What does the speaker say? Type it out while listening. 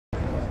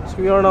So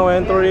we are now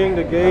entering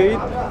the gate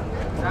of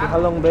the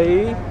Halong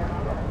Bay.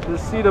 You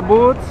see the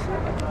boats,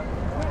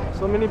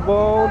 so many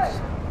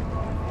boats.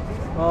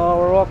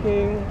 We're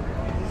walking.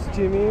 This is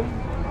Jimmy.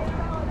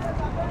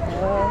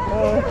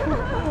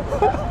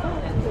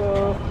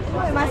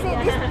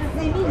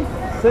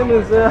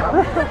 Simmons,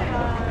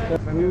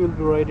 we will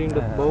be riding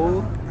the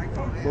boat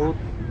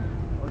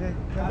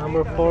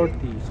number 40.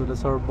 So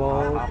that's our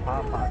boat.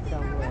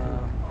 So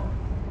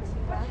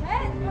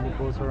many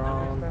boats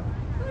around.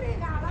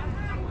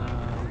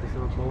 This is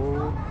our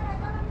boat.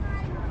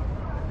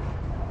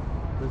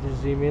 This is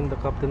Jimin, the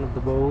captain of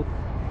the boat.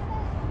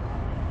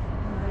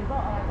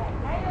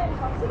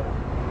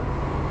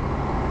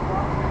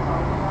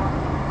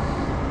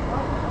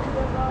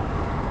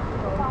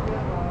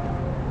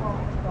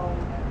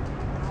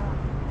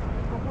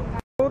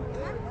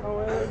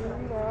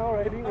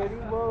 Riding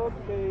boat.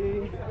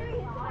 Okay.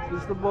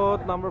 This is the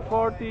boat number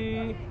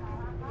 40,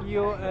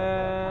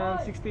 EON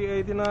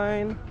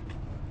 6089.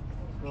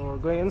 So we're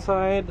going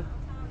inside.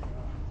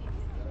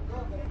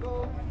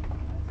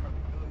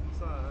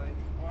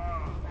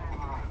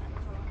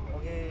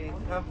 Okay,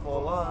 time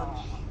for lunch.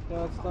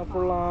 Yeah, it's time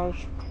for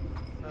lunch.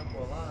 Time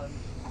for lunch.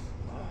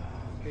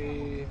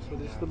 Okay, so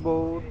this is the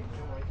boat.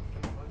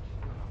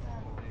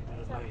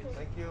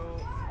 Thank you.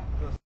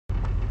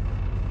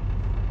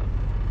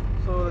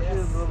 So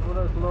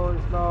the boat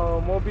is now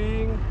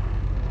moving.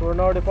 So we're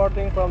now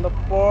departing from the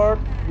port,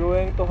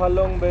 going to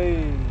Halong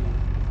Bay.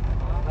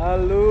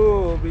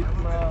 Hello,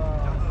 Vietnam.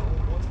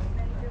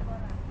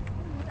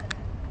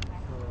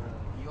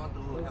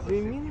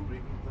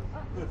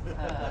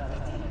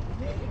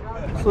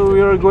 So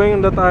we are going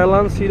on that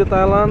island. See the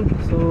island.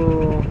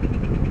 So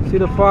see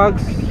the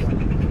fogs.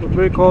 It's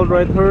very cold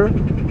right here.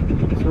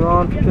 It's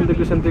around 15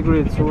 degrees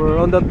centigrade. So we're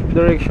on that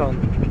direction.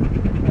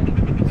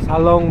 It's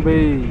Halong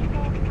Bay.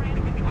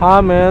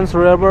 Ha means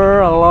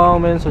river,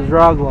 along means a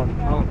dragon.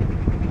 Oh,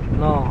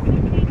 no.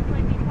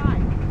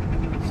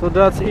 So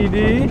that's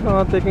ED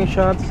taking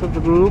shots of the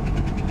group.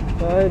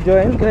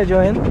 Can I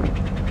join?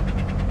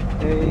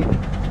 Okay.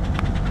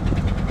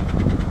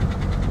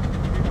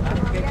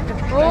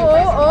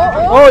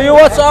 Oh, you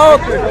watch out!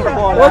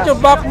 Watch your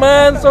back,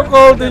 man. So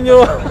cold in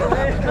you. So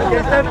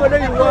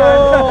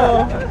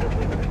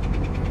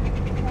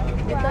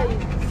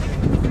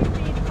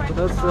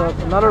that's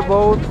another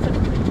boat.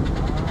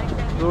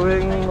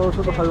 Going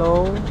also to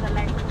Halong. Into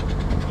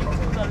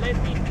the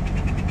Latin.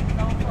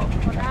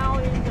 For now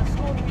in the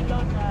school we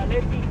learn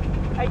Latin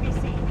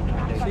ABC.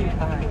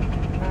 Hi.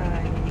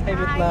 Hey, No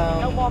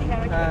Vietnam. more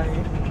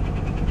characters.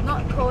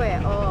 Not cool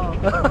at all.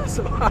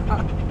 So,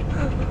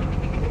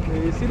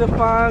 okay, you see the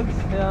fogs?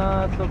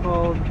 Yeah, it's so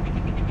cold.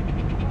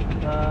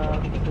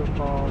 So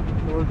cold. So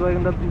we're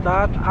going to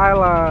that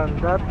island.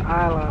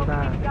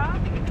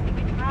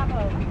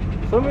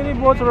 So many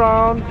boats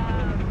around.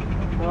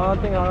 I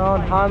think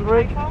around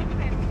 100.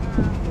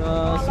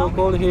 So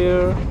cold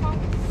here.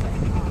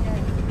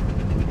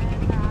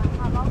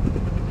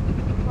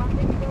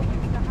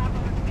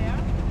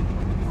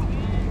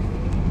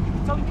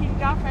 Tonkin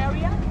Gap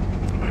area.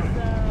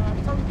 The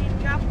Tonkin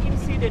Gap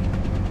incident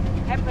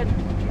happened in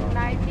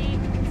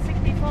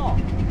 1964.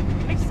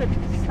 Nixon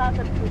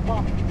started to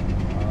bomb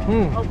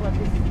over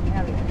this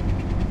area.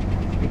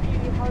 Maybe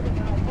you heard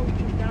about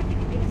Tonkin Gap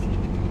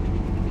incident.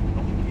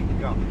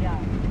 Yeah.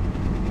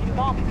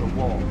 Bomb The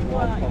wall.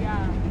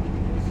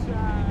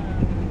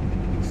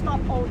 Stop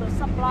all the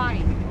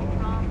supply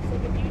from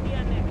Soviet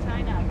Union and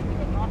China to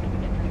the northern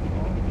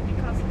Vietnam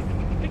because it's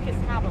the biggest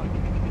harbor,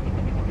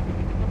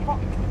 the port.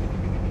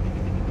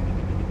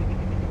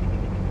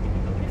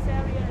 So this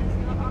area is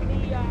not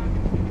only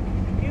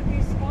beauty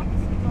spots,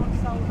 it's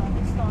also the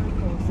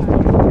historical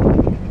site.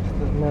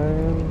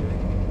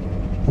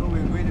 So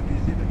we're going to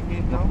visit the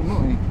cave now?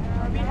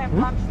 We have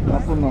lunch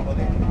first. Napuno.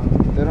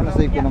 Pero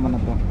nasa iko naman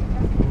na to.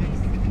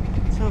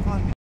 So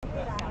fun.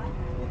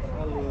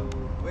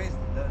 Where's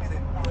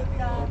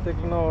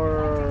Taking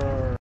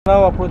our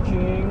now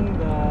approaching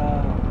the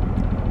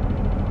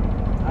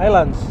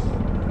islands.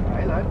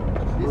 island?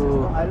 This is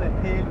the island.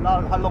 Hey,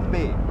 Halong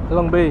Bay.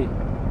 Halong Bay.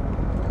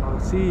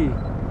 See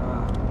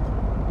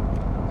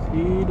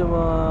the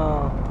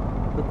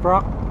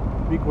rock,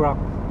 big rock.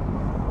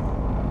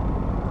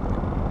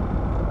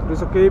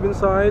 There's a cave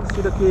inside.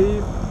 See the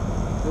cave.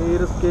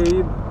 There is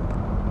cave.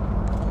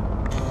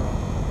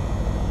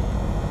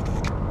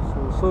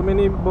 So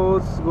many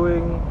boats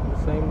going the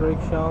same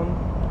direction.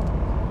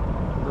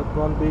 That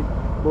one big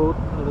boat,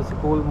 there's a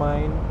coal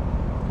mine,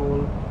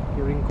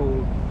 carrying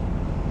coal.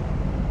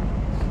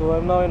 So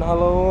I'm now in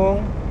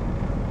Halong.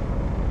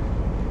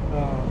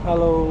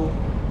 Hello.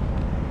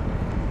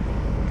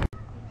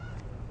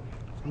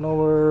 So now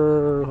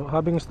we're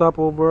having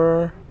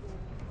stopover.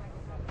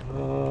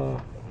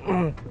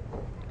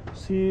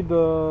 See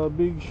the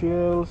big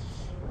shells.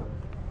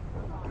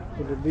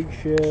 The big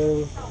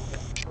shell.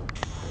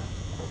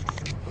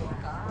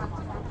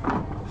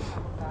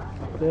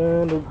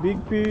 Then the big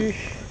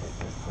fish.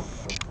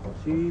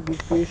 See,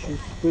 big fish is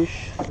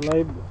fish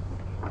live.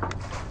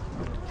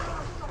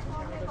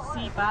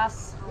 Sea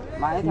bass.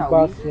 Sea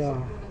bass, yeah.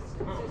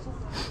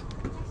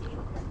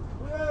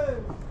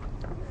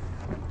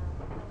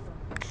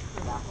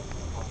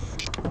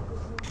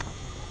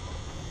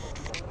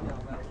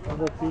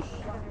 Other fish.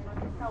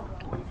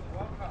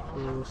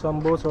 So some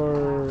boats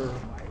are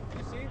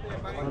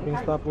having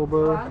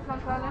stopover.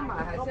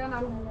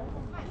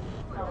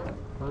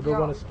 Other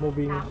one is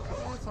moving.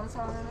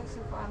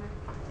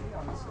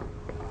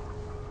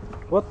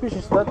 What fish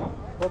is that?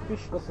 What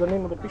fish? What's the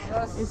name of the fish?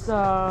 It's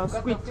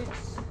squid.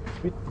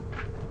 Sweet.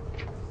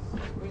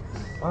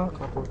 Ah,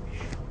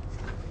 cuttlefish.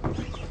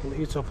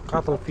 It's of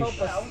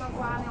cuttlefish.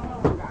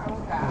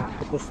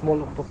 Octopus,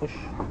 small octopus.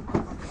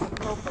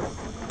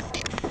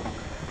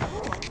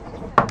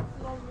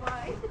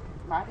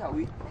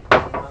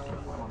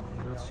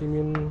 That's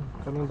Simeon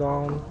coming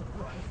down.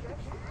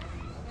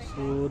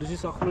 So this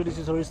is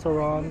a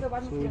restaurant.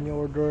 So when you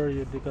order,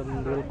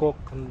 they'll cook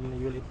and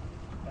you will eat.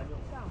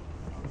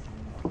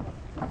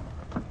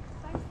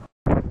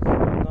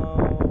 Now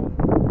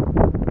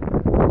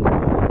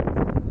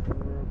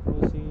we're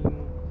cruising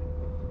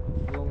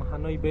along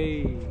Hanoi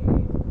Bay.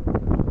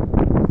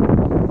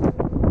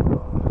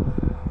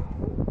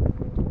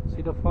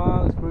 See the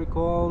fog, it's very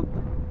cold.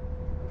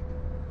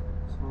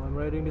 So I'm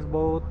riding this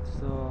boat.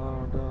 So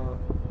the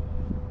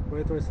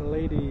operator is a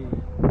lady.